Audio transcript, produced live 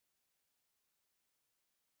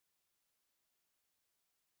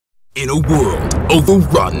In a world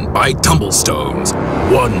overrun by Tumblestones,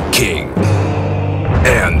 1 king,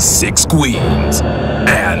 and 6 queens,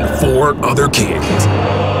 and 4 other kings,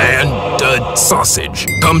 and a sausage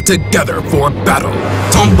come together for battle.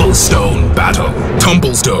 Tumblestone Battle.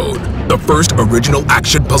 Tumblestone, the first original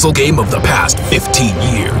action puzzle game of the past 15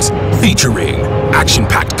 years. Featuring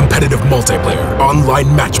action-packed competitive multiplayer,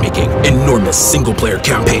 online matchmaking, enormous single-player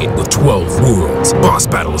campaign with 12 worlds, boss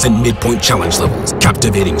battles and midpoint challenge levels,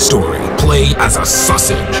 captivating story, play as a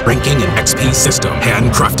sausage, ranking and XP system,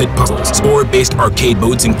 handcrafted puzzles, score-based arcade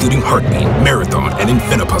modes including Heartbeat, Marathon, and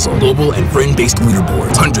Infinipuzzle, global and friend-based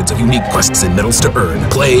leaderboards, hundreds of unique quests and medals to earn.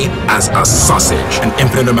 Play as a sausage, an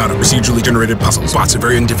infinite amount of procedurally generated puzzles, bots of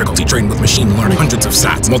varying difficulty trained with machine learning, hundreds of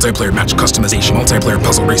stats, multiplayer match customization, multiplayer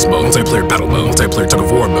puzzle race mode, multiplayer battle mode, multiplayer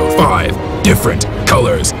tug-of-war mode, 5 different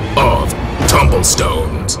colors of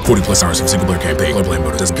Tumblestones. 40+ hours of single-player campaign, global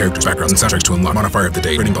mode, dozen characters, backgrounds, and soundtracks to unlock. Modifier of the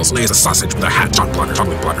day, rating puzzle. Play as a sausage with a hat, shock blocker,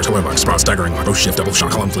 toggling blocker, toilet box, sprout, staggering lock, shift, double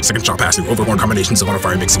shot, column flip, second shot pass through, overworn combinations of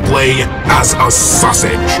modifier mixing. Play as a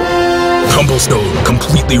sausage. Tumblestone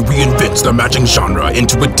completely reinvents the matching genre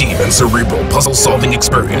into a deep and cerebral puzzle-solving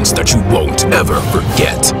experience that you won't ever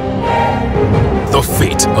forget. The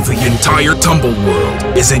fate of the entire Tumble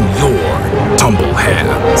world is in your tumble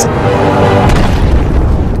hands.